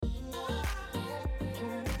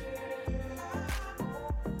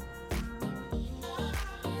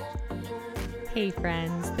Hey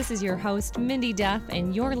friends, this is your host Mindy Duff,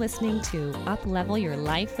 and you're listening to Up-Level Your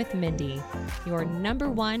Life with Mindy, your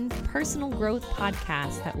 #1 personal growth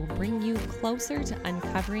podcast that will bring you closer to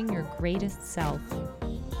uncovering your greatest self.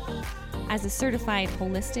 As a certified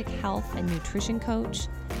holistic health and nutrition coach,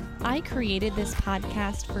 I created this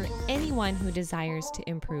podcast for anyone who desires to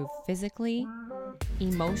improve physically,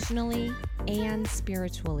 emotionally, and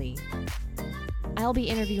spiritually. I'll be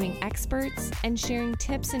interviewing experts and sharing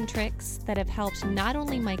tips and tricks that have helped not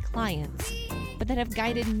only my clients, but that have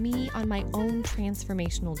guided me on my own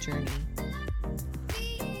transformational journey.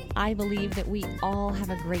 I believe that we all have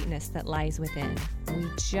a greatness that lies within. We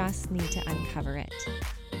just need to uncover it.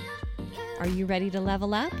 Are you ready to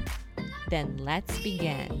level up? Then let's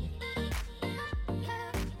begin.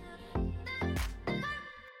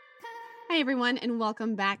 Hi, everyone, and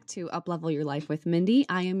welcome back to Up-Level Your Life with Mindy.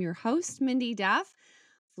 I am your host, Mindy Duff,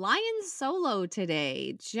 flying solo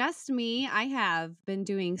today. Just me. I have been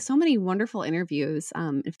doing so many wonderful interviews.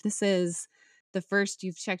 If this is the first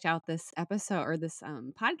you've checked out this episode or this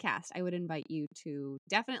podcast, I would invite you to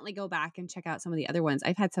definitely go back and check out some of the other ones.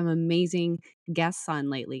 I've had some amazing guests on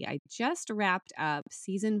lately. I just wrapped up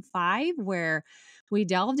season 5 where we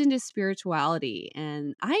delved into spirituality.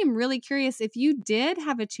 And I am really curious if you did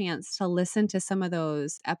have a chance to listen to some of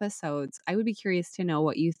those episodes. I would be curious to know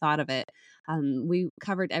what you thought of it. We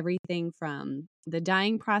covered everything from the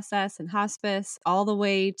dying process and hospice all the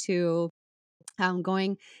way to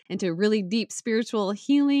going into really deep spiritual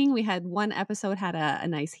healing. We had one episode had a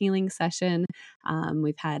nice healing session.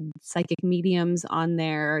 We've had psychic mediums on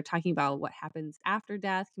there talking about what happens after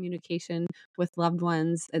death, communication with loved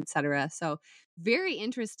ones, etc. So very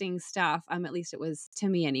interesting stuff. At least it was to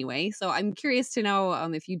me anyway. So I'm curious to know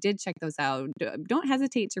if you did check those out. Don't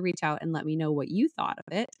hesitate to reach out and let me know what you thought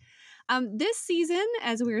of it. This season,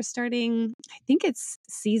 as we were starting, I think it's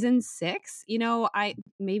season 6.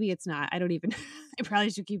 Maybe it's not. I don't even, I probably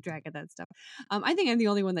should keep track of that stuff. I think I'm the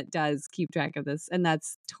only one that does keep track of this, and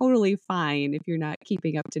that's totally fine if you're not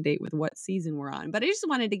keeping up to date with what season we're on. But I just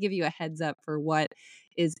wanted to give you a heads up for what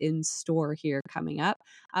is in store here coming up.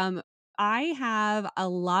 I have a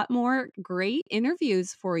lot more great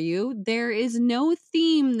interviews for you. There is no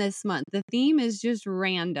theme this month. The theme is just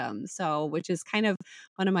random. So, which is kind of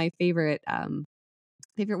one of my favorite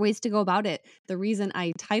ways to go about it. The reason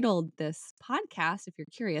I titled this podcast, if you're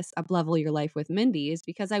curious, Up-Level Your Life with Mindy, is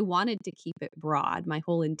because I wanted to keep it broad. My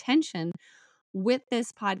whole intention with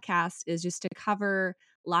this podcast is just to cover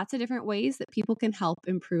lots of different ways that people can help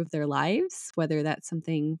improve their lives, whether that's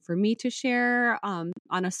something for me to share on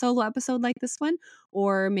a solo episode like this one,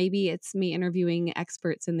 or maybe it's me interviewing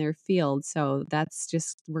experts in their field. So that's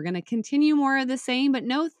just, we're going to continue more of the same, but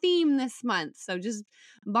no theme this month. So just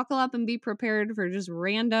buckle up and be prepared for just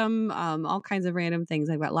random, all kinds of random things.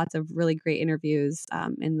 I've got lots of really great interviews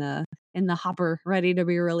in the hopper ready to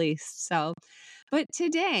be released. So, but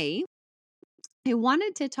today, I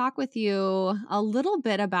wanted to talk with you a little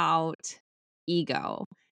bit about ego,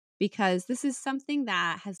 because this is something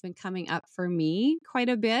that has been coming up for me quite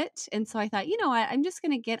a bit. And so I thought, you know what, I'm just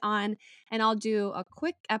going to get on and I'll do a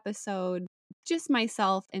quick episode, just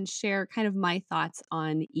myself, and share kind of my thoughts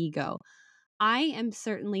on ego. I am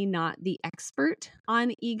certainly not the expert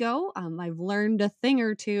on ego. I've learned a thing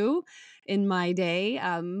or two in my day,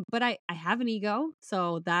 but I have an ego.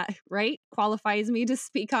 So that, right, qualifies me to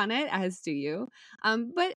speak on it, as do you.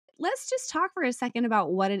 But let's just talk for a second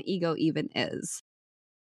about what an ego even is.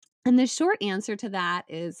 And the short answer to that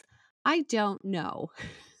is, I don't know.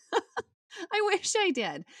 I wish I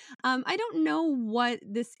did. I don't know what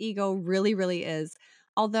this ego really, really is.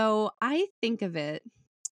 Although I think of it,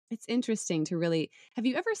 it's interesting to really, have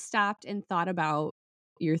you ever stopped and thought about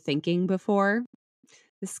your thinking before?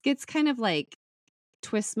 This gets kind of like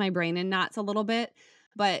twists my brain in knots a little bit.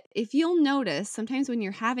 But if you'll notice, sometimes when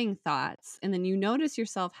you're having thoughts and then you notice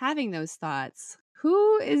yourself having those thoughts,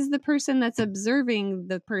 who is the person that's observing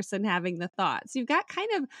the person having the thoughts? You've got kind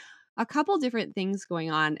of a couple different things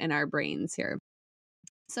going on in our brains here.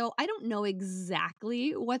 So I don't know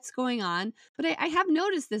exactly what's going on, but I have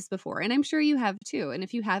noticed this before, and I'm sure you have too. And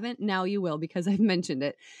if you haven't, now you will, because I've mentioned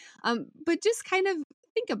it. But just kind of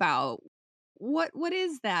think about what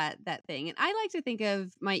is that thing. And I like to think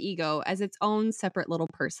of my ego as its own separate little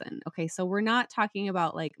person. Okay, so we're not talking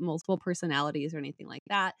about like multiple personalities or anything like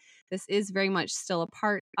that. This is very much still a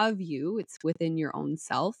part of you. It's within your own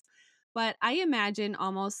self. But I imagine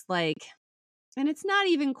almost like, and it's not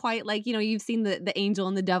even quite like, you've seen the angel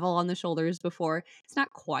and the devil on the shoulders before. It's not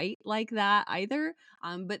quite like that either,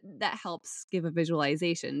 but that helps give a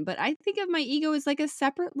visualization. But I think of my ego as like a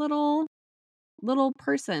separate little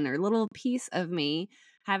person or little piece of me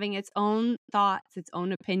having its own thoughts, its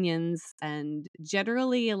own opinions, and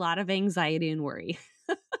generally a lot of anxiety and worry.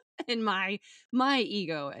 In my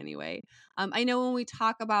ego anyway. I know when we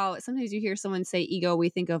talk about, sometimes you hear someone say ego, we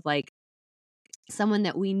think of like someone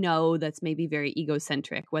that we know that's maybe very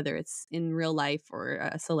egocentric, whether it's in real life or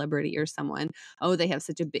a celebrity or someone. Oh, they have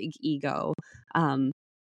such a big ego. And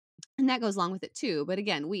that goes along with it too. But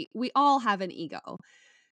again, we all have an ego.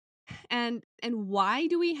 And why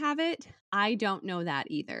do we have it? I don't know that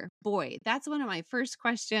either. Boy, that's one of my first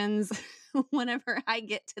questions whenever I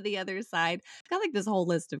get to the other side. I've got like this whole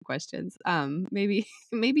list of questions. Maybe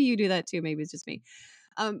maybe you do that too. Maybe it's just me.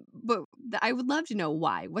 But I would love to know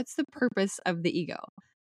why. What's the purpose of the ego?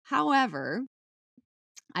 However,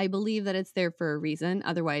 I believe that it's there for a reason.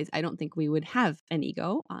 Otherwise, I don't think we would have an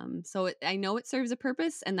ego. I know it serves a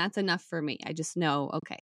purpose, and that's enough for me. I just know,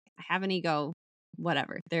 okay, I have an ego,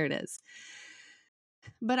 whatever, there it is.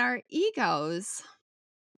 But our egos,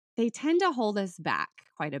 they tend to hold us back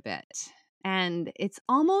quite a bit. And it's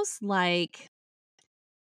almost like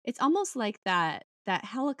that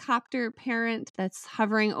helicopter parent that's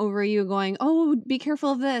hovering over you going, "Oh, be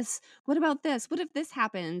careful of this. What about this? What if this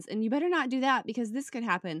happens? And you better not do that because this could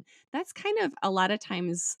happen." That's kind of a lot of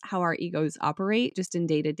times how our egos operate just in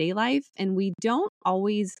day-to-day life, and we don't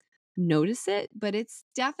always notice it, but it's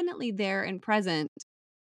definitely there and present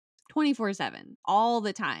 24/7 all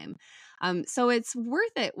the time. So it's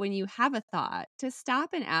worth it when you have a thought to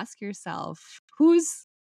stop and ask yourself, whose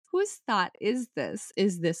thought is this?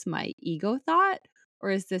 Is this my ego thought, or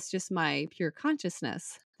is this just my pure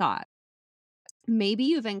consciousness thought? Maybe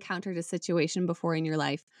you've encountered a situation before in your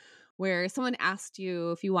life where someone asked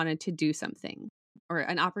you if you wanted to do something, or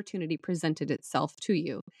an opportunity presented itself to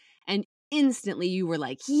you, and instantly you were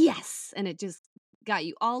like, yes, and it just got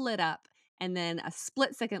you all lit up. And then a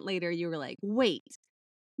split second later, you were like, wait,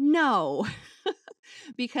 no.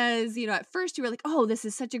 Because, at first you were like, oh, this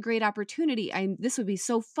is such a great opportunity. This would be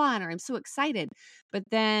so fun, or I'm so excited. But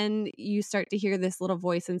then you start to hear this little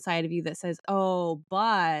voice inside of you that says, oh,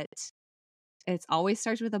 but it always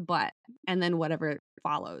starts with a but, and then whatever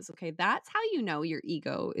follows. Okay. That's how you know your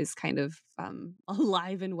ego is kind of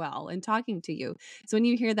alive and well and talking to you. So when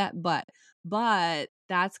you hear that, but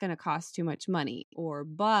that's going to cost too much money, or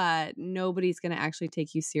but nobody's going to actually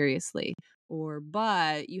take you seriously, or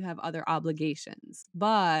but you have other obligations,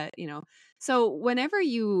 but, so whenever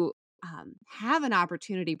you have an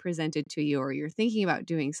opportunity presented to you, or you're thinking about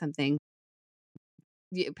doing something,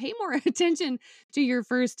 you pay more attention to your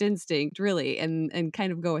first instinct, really, and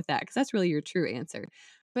kind of go with that, because that's really your true answer.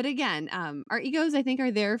 But again, our egos, I think,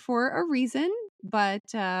 are there for a reason, but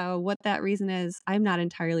what that reason is, I'm not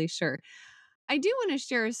entirely sure. I do want to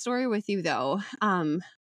share a story with you, though.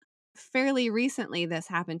 Fairly recently, this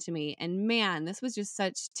happened to me, and man, this was just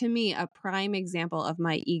such, to me, a prime example of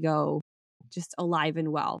my ego just alive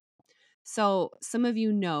and well. So some of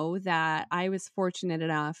you know that I was fortunate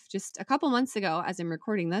enough just a couple months ago, as I'm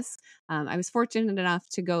recording this, I was fortunate enough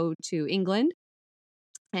to go to England,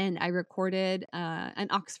 and I recorded an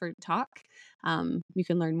Oxford talk. You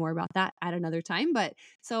can learn more about that at another time. But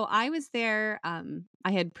so I was there.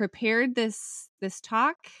 I had prepared this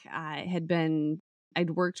talk. I'd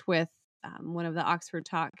worked with one of the Oxford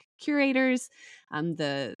talk curators.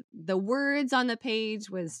 The words on the page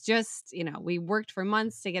was just, we worked for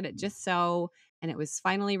months to get it just so, and it was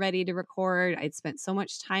finally ready to record. I'd spent so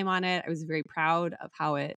much time on it. I was very proud of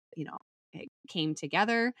how it came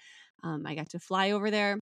together. I got to fly over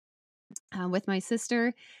there with my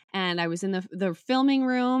sister, and I was in the filming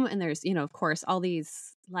room, and there's, of course, all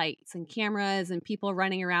these lights and cameras and people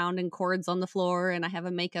running around and cords on the floor. And I have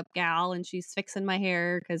a makeup gal, and she's fixing my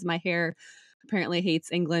hair because my hair apparently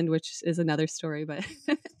hates England, which is another story. But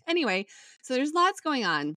anyway, so there's lots going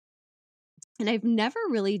on, and I've never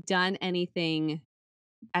really done anything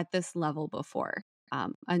at this level before.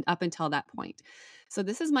 And up until that point. So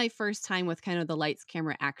this is my first time with kind of the lights,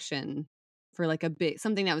 camera, action for like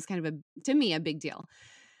something that was kind of to me, a big deal.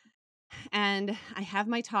 And I have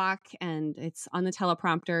my talk, and it's on the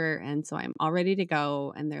teleprompter. And so I'm all ready to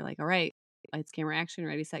go. And they're like, all right, lights, camera, action,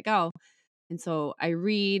 ready, set, go. And so I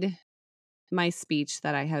read my speech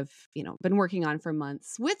that I have, been working on for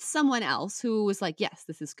months with someone else who was like, yes,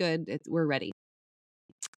 this is good. We're ready.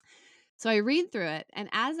 So I read through it, and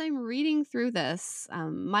as I'm reading through this,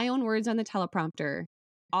 my own words on the teleprompter,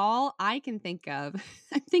 all I can think of,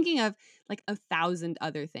 I'm thinking of like 1,000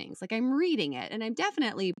 other things. Like, I'm reading it, and I'm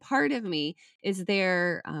definitely, part of me is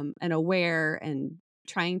there and aware and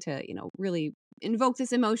trying to, really invoke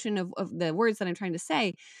this emotion of the words that I'm trying to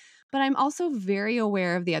say. But I'm also very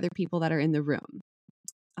aware of the other people that are in the room.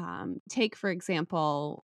 Take, for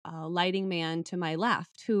example, lighting man to my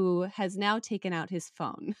left who has now taken out his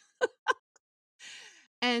phone.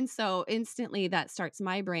 And so instantly that starts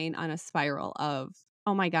my brain on a spiral of,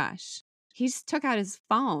 oh my gosh, he just took out his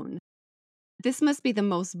phone. This must be the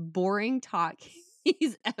most boring talk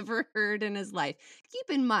he's ever heard in his life.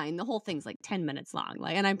 Keep in mind, the whole thing's like 10 minutes long.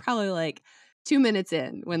 And I'm probably like 2 minutes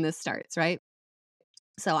in when this starts, right?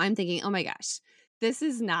 So I'm thinking, oh my gosh, this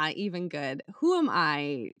is not even good. Who am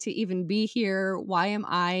I to even be here? Why am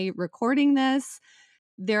I recording this?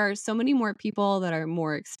 There are so many more people that are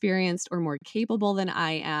more experienced or more capable than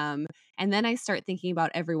I am. And then I start thinking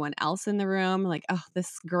about everyone else in the room. Like, oh,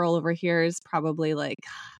 this girl over here is probably like,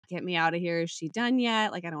 get me out of here. Is she done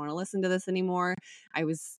yet? Like, I don't want to listen to this anymore. I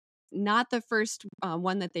was not the first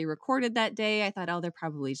one that they recorded that day. I thought, oh, they're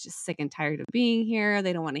probably just sick and tired of being here.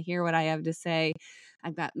 They don't want to hear what I have to say.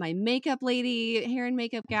 I've got my makeup lady, hair and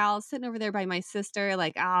makeup gal sitting over there by my sister.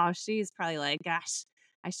 Like, oh, she's probably like, gosh,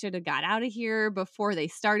 I should have got out of here before they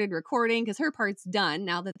started recording because her part's done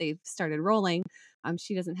now that they've started rolling.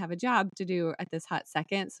 She doesn't have a job to do at this hot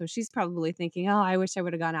second. So she's probably thinking, oh, I wish I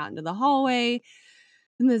would have gone out into the hallway.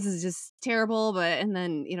 And this is just terrible. And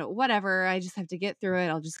then, whatever. I just have to get through it.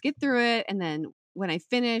 I'll just get through it. And then when I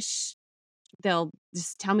finish, they'll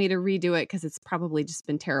just tell me to redo it because it's probably just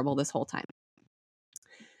been terrible this whole time.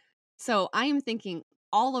 So I am thinking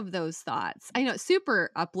all of those thoughts. I know,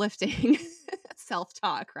 super uplifting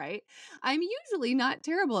self-talk, right? I'm usually not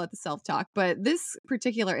terrible at the self-talk, but this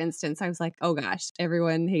particular instance, I was like, oh gosh,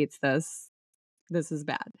 everyone hates this. This is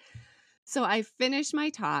bad. So I finish my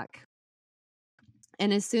talk.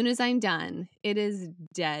 And as soon as I'm done, it is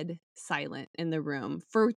dead silent in the room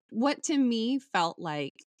for what to me felt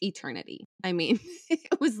like eternity. I mean,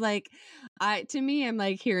 it was like, to me, I'm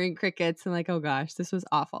like hearing crickets and like, oh gosh, this was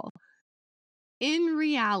awful. In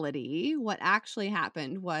reality, what actually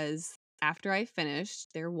happened was after I finished,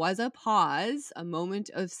 there was a pause, a moment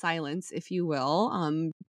of silence, if you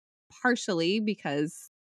will, partially because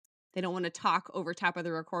they don't want to talk over top of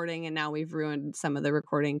the recording. And now we've ruined some of the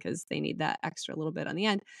recording because they need that extra little bit on the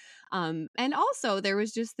end. And also there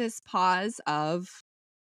was just this pause of,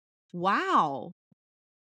 wow,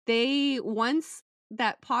 once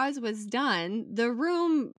that pause was done, the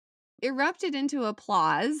room erupted into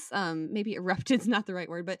applause. Maybe erupted is not the right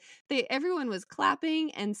word, but everyone was clapping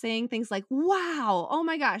and saying things like, wow, oh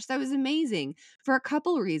my gosh, that was amazing, for a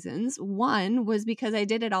couple reasons. One was because I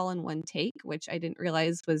did it all in one take, which I didn't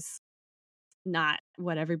realize was not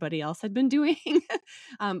what everybody else had been doing.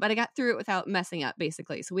 But I got through it without messing up,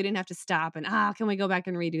 basically. So we didn't have to stop and, can we go back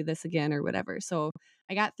and redo this again or whatever. So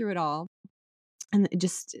I got through it all and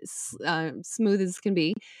just smooth as can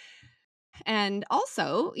be. And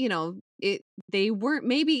also, they weren't,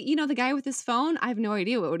 maybe, the guy with his phone, I have no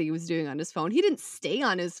idea what he was doing on his phone. He didn't stay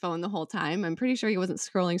on his phone the whole time. I'm pretty sure he wasn't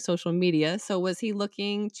scrolling social media. So was he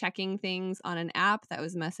checking things on an app that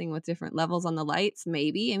was messing with different levels on the lights?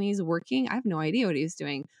 Maybe. I mean, he's working. I have no idea what he was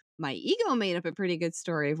doing. My ego made up a pretty good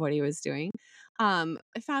story of what he was doing. I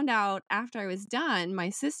found out after I was done, my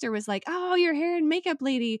sister was like, oh, your hair and makeup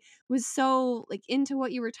lady was so like into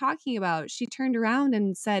what you were talking about. She turned around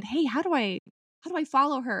and said, hey, how do I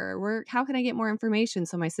follow her? How can I get more information?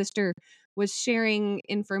 So my sister was sharing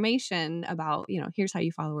information about, here's how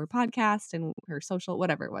you follow her podcast and her social,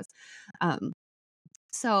 whatever it was.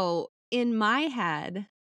 So in my head,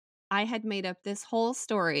 I had made up this whole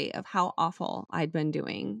story of how awful I'd been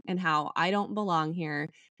doing and how I don't belong here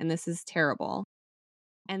and this is terrible.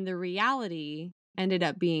 And the reality ended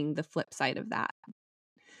up being the flip side of that.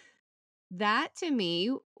 That to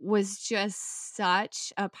me was just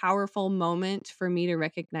such a powerful moment for me to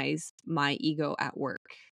recognize my ego at work.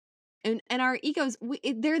 And our egos,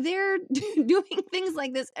 they're there doing things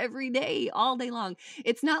like this every day, all day long.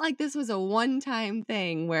 It's not like this was a one-time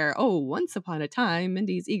thing where, once upon a time,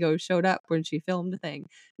 Mindy's ego showed up when she filmed a thing.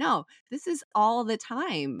 No, this is all the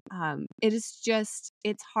time. It is just,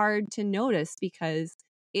 it's hard to notice because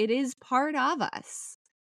it is part of us.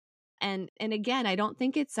 And again, I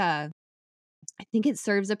think it serves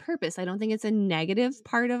a purpose. I don't think it's a negative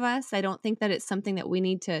part of us. I don't think that it's something that we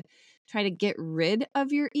need to try to get rid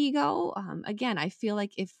of your ego. Again, I feel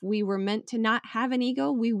like if we were meant to not have an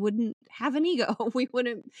ego, we wouldn't have an ego. We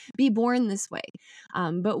wouldn't be born this way.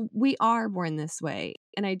 But we are born this way.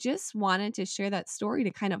 And I just wanted to share that story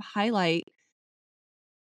to kind of highlight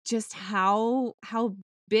just how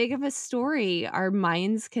big of a story our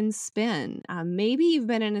minds can spin. Maybe you've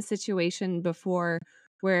been in a situation before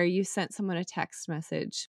where you sent someone a text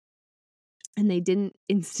message and they didn't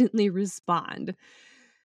instantly respond.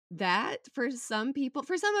 that for some people,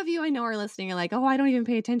 for some of you I know are listening are like, oh, I don't even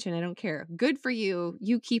pay attention. I don't care. Good for you.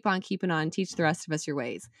 You keep on keeping on. Teach the rest of us your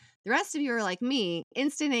ways. The rest of you are like me,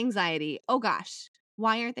 instant anxiety. Oh gosh,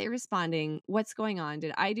 why aren't they responding? What's going on?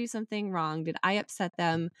 Did I do something wrong? Did I upset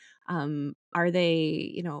them? Are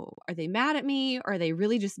they, are they mad at me? Or are they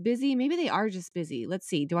really just busy? Maybe they are just busy. Let's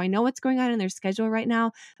see. Do I know what's going on in their schedule right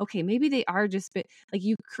now? Okay, maybe they are just like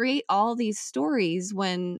you create all these stories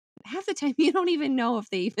when half the time you don't even know if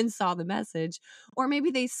they even saw the message, or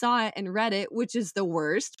maybe they saw it and read it, which is the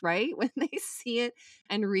worst, right? When they see it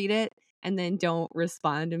and read it and then don't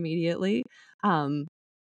respond immediately.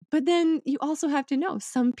 But then you also have to know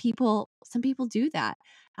some people do that.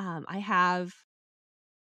 I have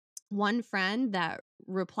one friend that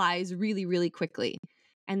replies really, really quickly.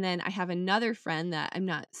 And then I have another friend that I'm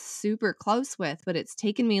not super close with, but it's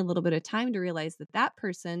taken me a little bit of time to realize that that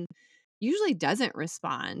person usually doesn't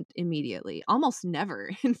respond immediately, almost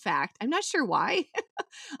never. In fact, I'm not sure why,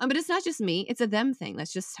 but it's not just me. It's a them thing.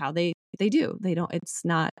 That's just how they do. They don't, it's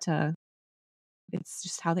not, it's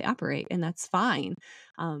just how they operate, and that's fine.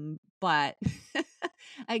 But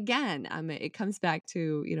again, it comes back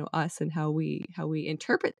to, us and how we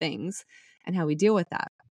interpret things and how we deal with that.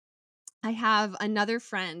 I have another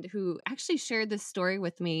friend who actually shared this story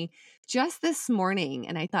with me just this morning,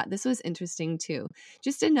 and I thought this was interesting too.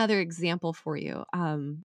 Just another example for you.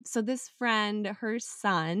 So this friend, her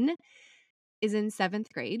son is in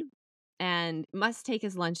 7th grade and must take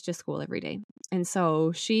his lunch to school every day. And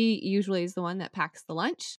so she usually is the one that packs the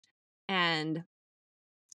lunch. And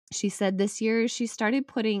she said this year she started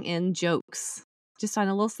putting in jokes. Just on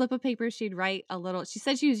a little slip of paper, she'd write a little. She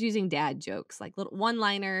said she was using dad jokes, like little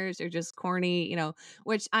one-liners or just corny,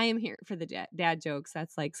 which I am here for the dad jokes.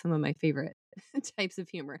 That's like some of my favorite types of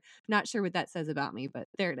humor. Not sure what that says about me, but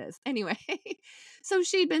there it is. Anyway, so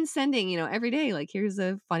she'd been sending, every day, like, here's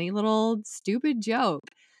a funny little stupid joke.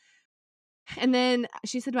 And then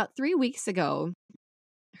she said about 3 weeks ago,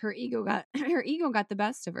 her ego got the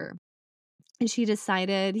best of her. And she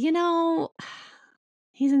decided, he's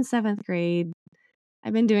in 7th grade.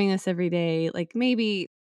 I've been doing this every day. Like, maybe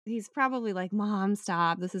he's probably like, Mom,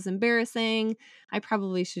 stop. This is embarrassing. I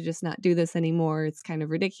probably should just not do this anymore. It's kind of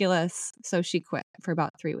ridiculous. So she quit for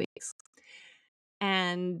about 3 weeks.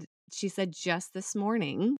 And she said just this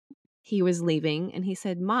morning, he was leaving and he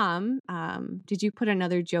said, Mom, did you put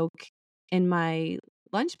another joke in my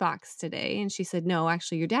lunchbox today? And she said, no,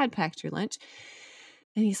 actually, your dad packed your lunch.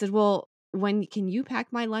 And he said, well, when can you pack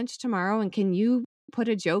my lunch tomorrow? And can you put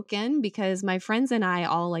a joke in? Because my friends and I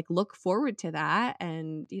all like look forward to that.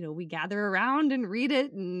 And, we gather around and read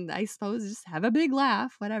it. And I suppose just have a big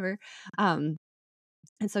laugh, whatever. And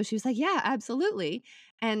so she was like, yeah, absolutely.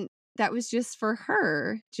 And that was just for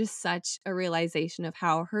her, just such a realization of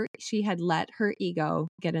how she had let her ego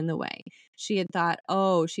get in the way. She had thought,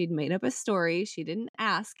 oh, she'd made up a story. She didn't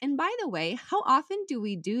ask. And by the way, how often do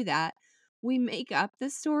we do that? We make up the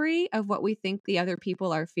story of what we think the other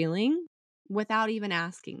people are feeling without even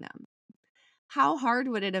asking them. How hard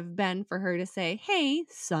would it have been for her to say, hey,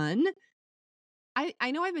 son,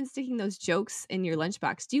 I know I've been sticking those jokes in your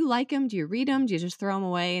lunchbox. Do you like them? Do you read them? Do you just throw them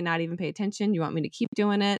away and not even pay attention? Do you want me to keep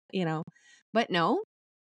doing it? But no,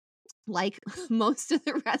 like most of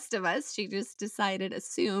the rest of us, she just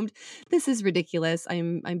assumed this is ridiculous.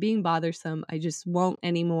 I'm being bothersome. I just won't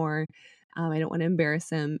anymore. I don't want to embarrass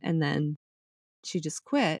him. And then she just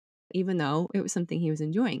quit, even though it was something he was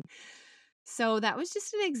enjoying. So that was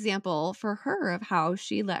just an example for her of how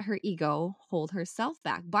she let her ego hold herself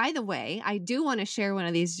back. By the way, I do want to share one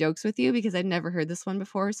of these jokes with you because I've never heard this one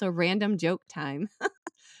before. So random joke time.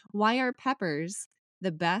 Why are peppers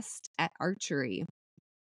the best at archery?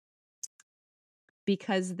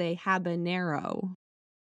 Because they habanero.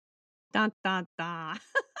 Dun, dun, dun.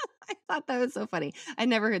 I thought that was so funny. I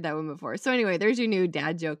never heard that one before. So anyway, there's your new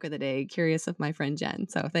dad joke of the day. Curious of my friend Jen.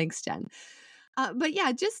 So thanks, Jen. But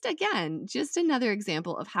yeah, just another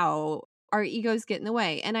example of how our egos get in the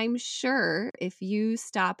way. And I'm sure if you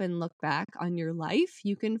stop and look back on your life,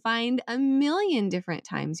 you can find a million different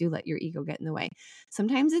times you let your ego get in the way.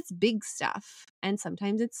 Sometimes it's big stuff and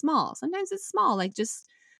sometimes it's small. Sometimes it's small, like just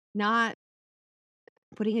not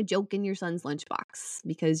putting a joke in your son's lunchbox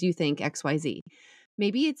because you think XYZ.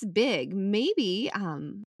 Maybe it's big. Maybe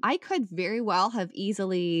I could very well have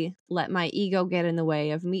easily let my ego get in the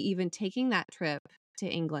way of me even taking that trip to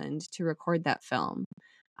England to record that film.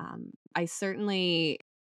 I certainly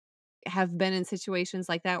have been in situations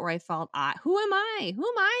like that where I felt, who am I? Who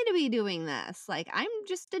am I to be doing this? Like, I'm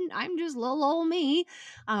just little old me.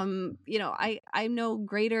 I'm no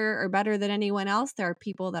greater or better than anyone else. There are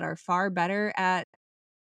people that are far better at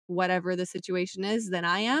whatever the situation is than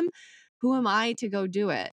I am. Who am I to go do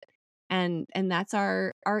it? And that's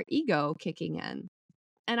our ego kicking in.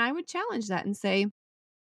 And I would challenge that and say,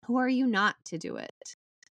 who are you not to do it?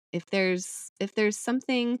 If there's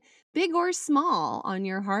something big or small on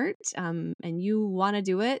your heart, and you want to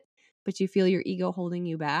do it, but you feel your ego holding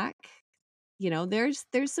you back, there's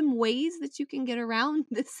some ways that you can get around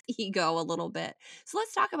this ego a little bit. So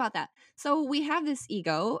let's talk about that. So we have this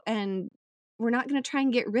ego, and we're not going to try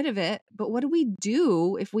and get rid of it, but what do we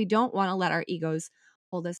do if we don't want to let our egos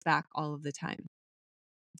hold us back all of the time?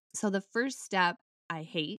 So the first step I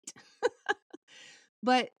hate,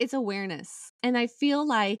 but it's awareness. And I feel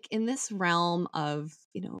like in this realm of,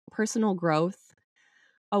 personal growth,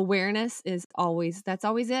 awareness that's always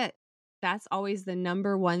it. That's always the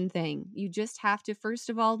number one thing. You just have to, first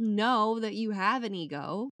of all, know that you have an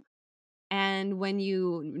ego. And when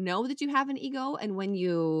you know that you have an ego, and when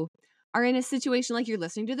you are in a situation like you're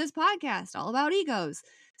listening to this podcast all about egos,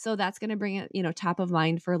 so that's going to bring it, top of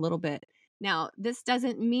mind for a little bit. Now, this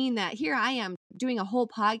doesn't mean that here I am doing a whole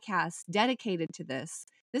podcast dedicated to this.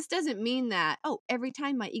 This doesn't mean that, every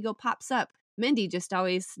time my ego pops up, Mindy just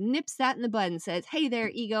always nips that in the bud and says, "Hey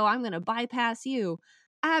there, ego, I'm going to bypass you."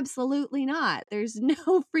 Absolutely not. There's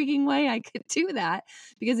no freaking way I could do that,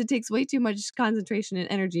 because it takes way too much concentration and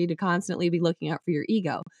energy to constantly be looking out for your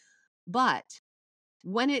ego. But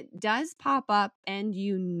when it does pop up and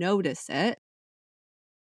you notice it,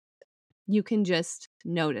 you can just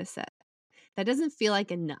notice it. That doesn't feel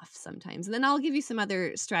like enough sometimes. And then I'll give you some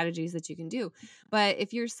other strategies that you can do. But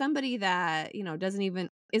if you're somebody that, isn't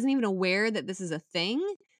even aware that this is a thing,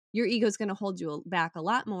 your ego is going to hold you back a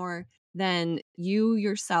lot more than you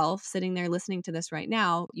yourself sitting there listening to this right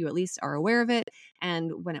now. You at least are aware of it.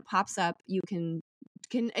 And when it pops up, you can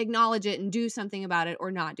acknowledge it and do something about it,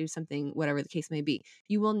 or not do something, whatever the case may be.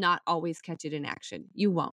 You will not always catch it in action.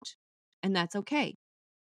 You won't. And that's okay.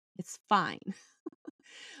 It's fine.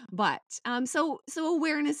 But so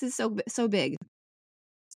awareness is so big.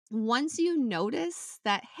 Once you notice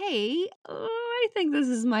that, hey, I think this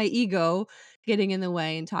is my ego getting in the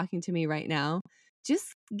way and talking to me right now,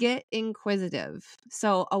 just get inquisitive.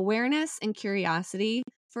 So awareness and curiosity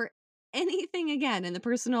for anything, again, in the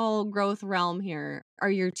personal growth realm here,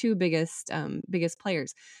 are your two biggest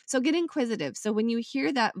players. So get inquisitive. So when you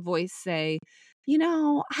hear that voice say,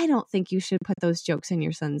 I don't think you should put those jokes in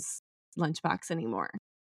your son's lunchbox anymore.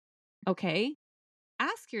 Okay,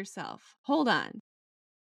 ask yourself, hold on,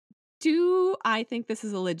 do I think this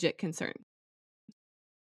is a legit concern?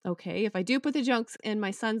 Okay, if I do put the jokes in my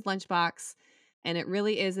son's lunchbox and it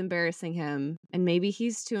really is embarrassing him, and maybe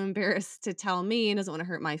he's too embarrassed to tell me and doesn't want to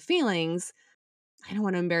hurt my feelings, I don't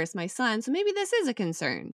want to embarrass my son, so maybe this is a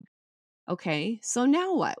concern. Okay, so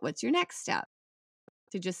now what? What's your next step?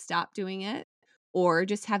 To just stop doing it, or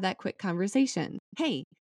just have that quick conversation? Hey,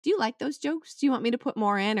 do you like those jokes? Do you want me to put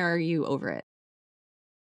more in, or are you over it?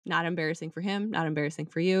 Not embarrassing for him, not embarrassing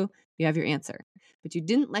for you. You have your answer. But you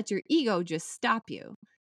didn't let your ego just stop you.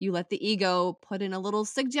 You let the ego put in a little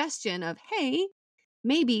suggestion of, hey,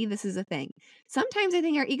 maybe this is a thing. Sometimes I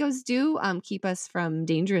think our egos do keep us from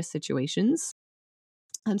dangerous situations.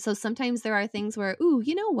 So sometimes there are things where,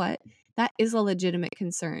 you know what? That is a legitimate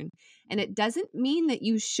concern. And it doesn't mean that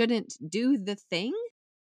you shouldn't do the thing,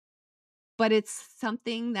 but it's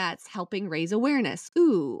something that's helping raise awareness.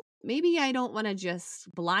 Maybe I don't want to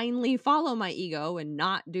just blindly follow my ego and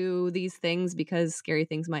not do these things because scary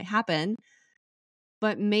things might happen.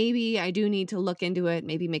 But maybe I do need to look into it,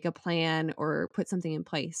 maybe make a plan or put something in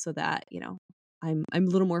place so that, I'm a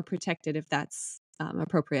little more protected if that's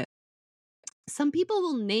appropriate. Some people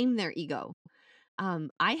will name their ego.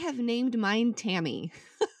 I have named mine Tammy.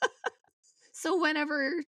 So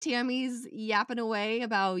whenever Tammy's yapping away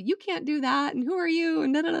about, you can't do that, and who are you,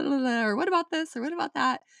 and or what about this, or what about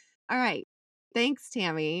that? All right. Thanks,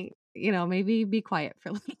 Tammy. Maybe be quiet for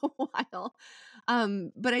a little while.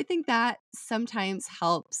 But I think that sometimes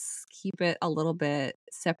helps keep it a little bit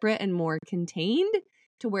separate and more contained,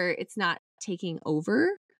 to where it's not taking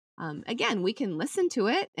over. Again, we can listen to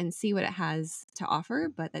it and see what it has to offer,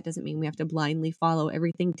 but that doesn't mean we have to blindly follow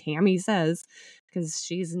everything Tammy says, because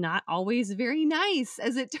she's not always very nice,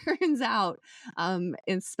 as it turns out.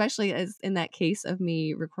 Especially as in that case of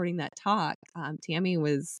me recording that talk, Tammy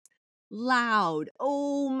was loud.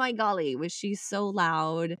 Oh my golly, was she so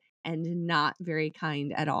loud and not very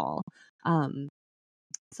kind at all.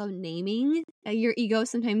 So naming your ego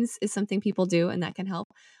sometimes is something people do, and that can help.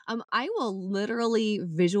 I will literally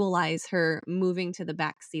visualize her moving to the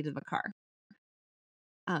back seat of a car.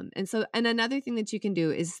 And another thing that you can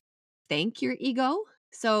do is thank your ego.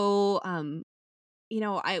 So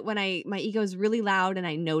my ego is really loud and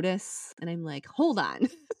I notice and I'm like, hold on.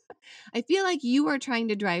 I feel like you are trying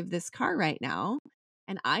to drive this car right now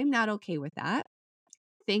and I'm not okay with that.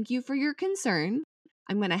 Thank you for your concern.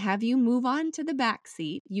 I'm going to have you move on to the back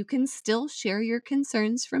seat. You can still share your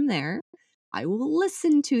concerns from there. I will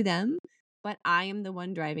listen to them, but I am the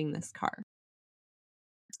one driving this car.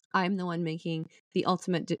 I'm the one making the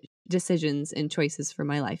ultimate decisions and choices for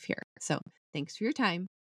my life here. So thanks for your time.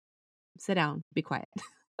 Sit down, be quiet.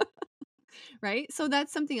 Right? So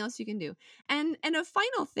that's something else you can do. And a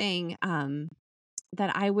final thing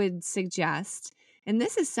that I would suggest, and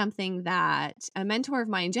this is something that a mentor of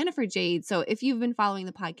mine, Jennifer Jade. So if you've been following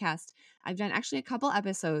the podcast, I've done actually a couple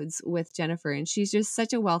episodes with Jennifer, and she's just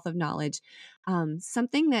such a wealth of knowledge.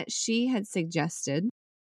 Something that she had suggested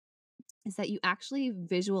is that you actually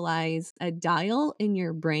visualize a dial in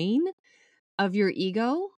your brain of your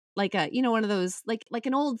ego, like one of those, like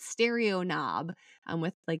an old stereo knob,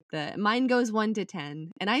 with like mine goes 1 to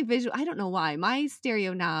 10. And I don't know why my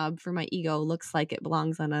stereo knob for my ego looks like it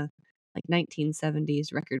belongs on a like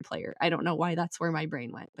 1970s record player. I don't know why that's where my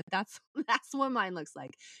brain went, but that's what mine looks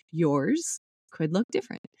like. Yours could look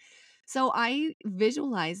different. So I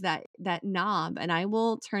visualize that knob and I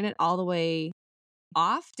will turn it all the way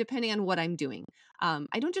off depending on what I'm doing.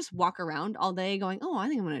 I don't just walk around all day going, oh, I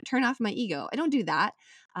think I'm going to turn off my ego. I don't do that.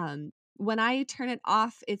 When I turn it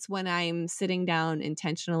off, it's when I'm sitting down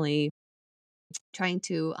intentionally trying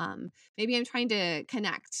to, maybe I'm trying to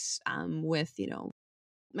connect with,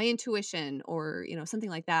 my intuition or, something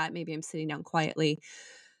like that. Maybe I'm sitting down quietly.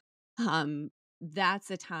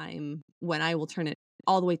 That's a time when I will turn it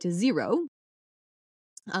all the way to 0.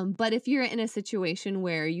 But if you're in a situation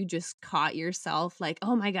where you just caught yourself like,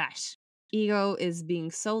 oh my gosh, ego is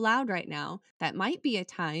being so loud right now, that might be a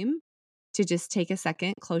time to just take a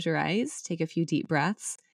second, close your eyes, take a few deep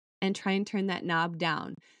breaths, and try and turn that knob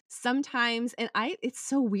down. Sometimes, it's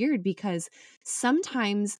so weird because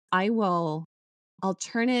sometimes I'll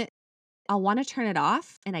want to turn it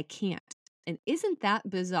off and I can't. And isn't that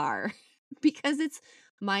bizarre? Because it's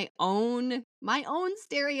my own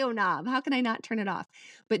stereo knob. How can I not turn it off?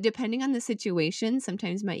 But depending on the situation,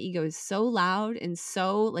 sometimes my ego is so loud and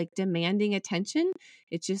so like demanding attention,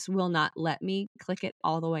 it just will not let me click it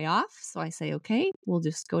all the way off. So I say, okay, we'll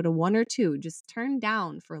just go to 1 or 2, just turn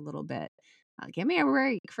down for a little bit. Give me a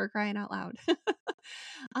break, for crying out loud.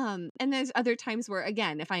 And there's other times where,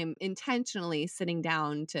 again, if I'm intentionally sitting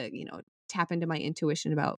down to, tap into my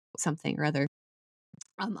intuition about something or other,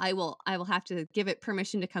 I will have to give it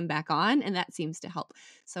permission to come back on, and that seems to help.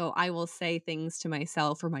 So I will say things to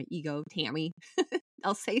myself or my ego, Tammy.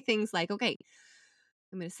 I'll say things like, okay,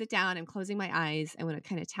 I'm going to sit down. I'm closing my eyes. I want to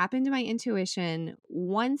kind of tap into my intuition.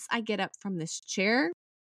 Once I get up from this chair,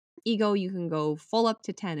 ego, you can go full up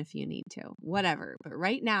to 10 if you need to, whatever. But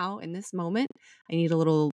right now, in this moment, I need a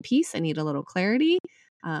little peace. I need a little clarity,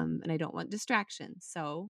 and I don't want distraction.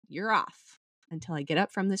 So you're off until I get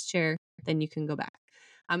up from this chair. Then you can go back.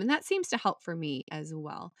 And that seems to help for me as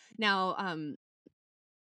well. Now,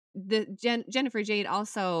 Jennifer Jade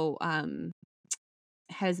also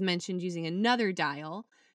has mentioned using another dial,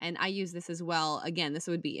 and I use this as well. Again, this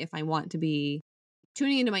would be if I want to be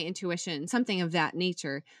tuning into my intuition, something of that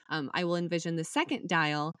nature. I will envision the second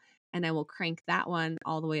dial, and I will crank that one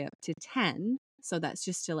all the way up to 10. So that's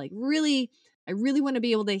just to like I really want to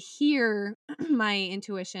be able to hear my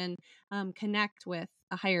intuition, connect with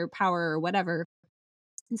a higher power or whatever.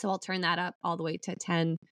 And so I'll turn that up all the way to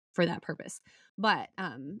 10 for that purpose. But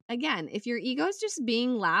again, if your ego is just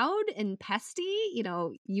being loud and pesty,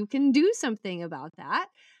 you can do something about that.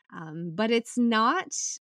 But it's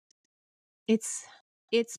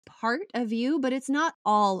part of you, but it's not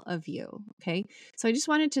all of you. Okay. So I just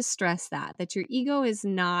wanted to stress that your ego is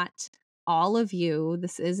not all of you.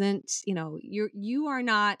 This isn't, you are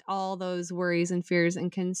not all those worries and fears and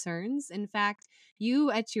concerns. In fact,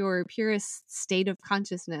 you at your purest state of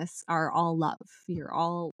consciousness are all love. You're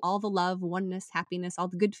all the love, oneness, happiness, all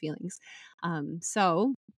the good feelings.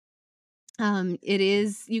 It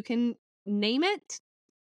is, you can name it,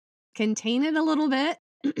 contain it a little bit,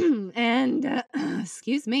 and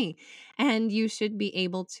excuse me, and you should be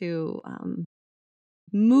able to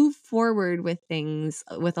move forward with things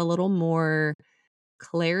with a little more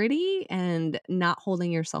clarity and not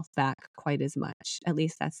holding yourself back quite as much. At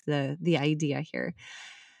least that's the idea here.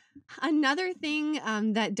 Another thing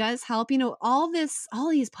that does help, all these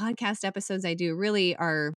podcast episodes I do really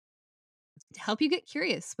are to help you get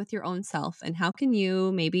curious with your own self and how can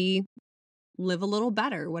you maybe live a little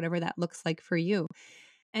better, whatever that looks like for you.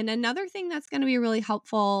 And another thing that's going to be really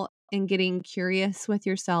helpful and getting curious with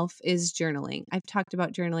yourself is journaling. I've talked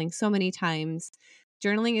about journaling so many times.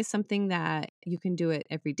 Journaling is something that you can do it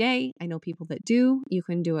every day. I know people that do. You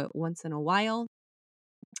can do it once in a while.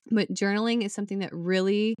 But journaling is something that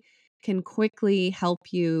really can quickly help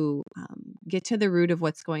you get to the root of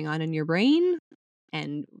what's going on in your brain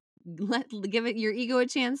and give it your ego a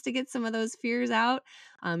chance to get some of those fears out.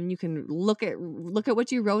 You can look at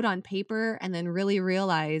what you wrote on paper and then really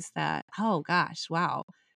realize that, oh gosh, wow,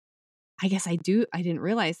 I guess I didn't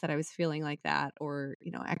realize that I was feeling like that, or,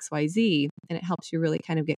 XYZ. And it helps you really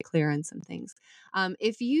kind of get clear on some things.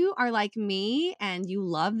 If you are like me and you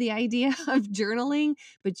love the idea of journaling,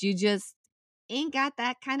 but you just ain't got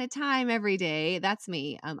that kind of time every day, that's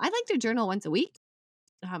me. I like to journal once a week.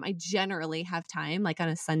 I generally have time, like on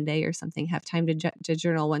a Sunday or something, have time to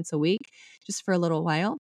journal once a week just for a little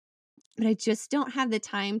while. But I just don't have the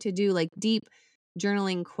time to do like deep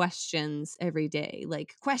journaling questions every day.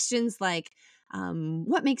 Like questions like,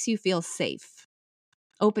 what makes you feel safe?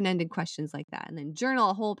 Open-ended questions like that. And then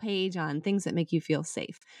journal a whole page on things that make you feel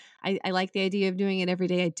safe. I like the idea of doing it every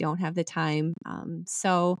day. I don't have the time.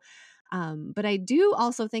 But I do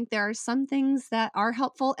also think there are some things that are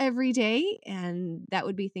helpful every day. And that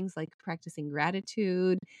would be things like practicing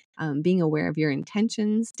gratitude, being aware of your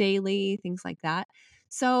intentions daily, things like that.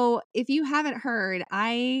 So if you haven't heard,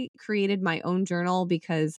 I created my own journal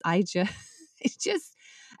because I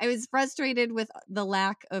was frustrated with the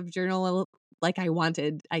lack of journal like I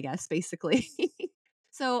wanted, I guess, basically.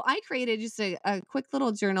 So I created just a quick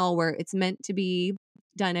little journal where it's meant to be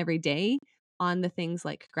done every day on the things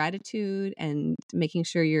like gratitude and making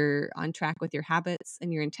sure you're on track with your habits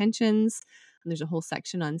and your intentions. And there's a whole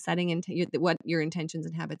section on setting what your intentions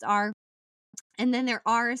and habits are. And then there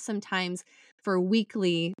are some times for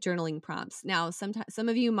weekly journaling prompts. Now, some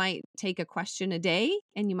of you might take a question a day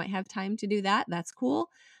and you might have time to do that. That's cool.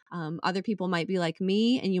 Other people might be like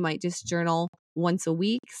me and you might just journal once a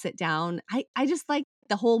week, sit down. I just like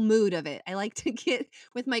the whole mood of it. I like to get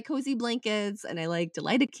with my cozy blankets and I like to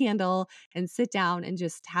light a candle and sit down and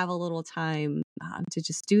just have a little time to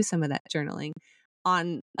just do some of that journaling.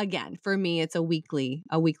 Again, for me, it's a weekly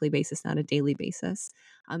basis, not a daily basis.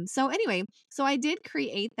 So I did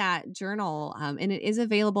create that journal and it is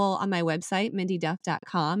available on my website,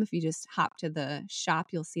 mindyduff.com. If you just hop to the shop,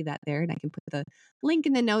 you'll see that there, and I can put the link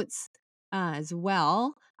in the notes as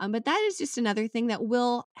well. But that is just another thing that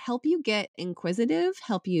will help you get inquisitive,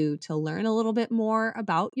 help you to learn a little bit more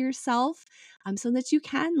about yourself, so that you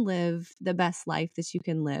can live the best life that you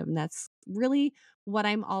can live. And that's really what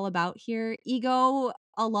I'm all about here. Ego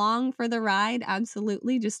along for the ride,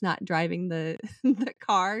 absolutely, just not driving the the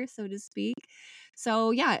car, so to speak.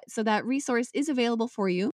 So that resource is available for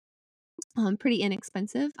you. Pretty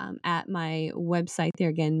inexpensive at my website there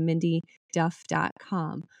again,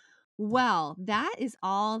 mindyduff.com. Well, that is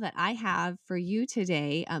all that I have for you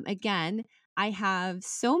today. Again, I have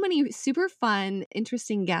so many super fun,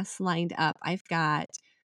 interesting guests lined up. I've got,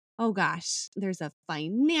 oh gosh, there's a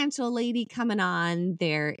financial lady coming on.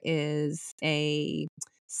 There is a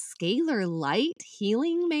scalar light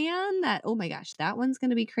healing man that, oh my gosh, that one's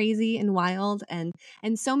going to be crazy and wild, and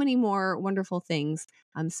so many more wonderful things.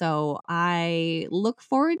 So I look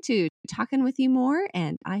forward to talking with you more,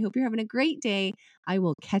 and I hope you're having a great day. I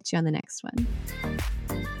will catch you on the next one.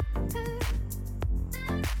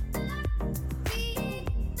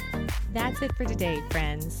 That's it for today,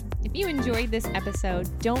 friends. If you enjoyed this episode,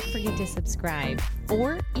 don't forget to subscribe.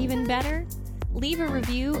 Or, even better, leave a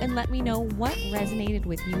review and let me know what resonated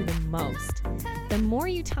with you the most. The more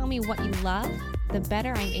you tell me what you love, the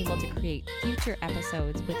better I'm able to create future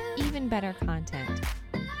episodes with even better content.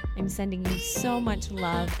 I'm sending you so much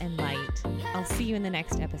love and light. I'll see you in the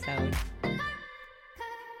next episode.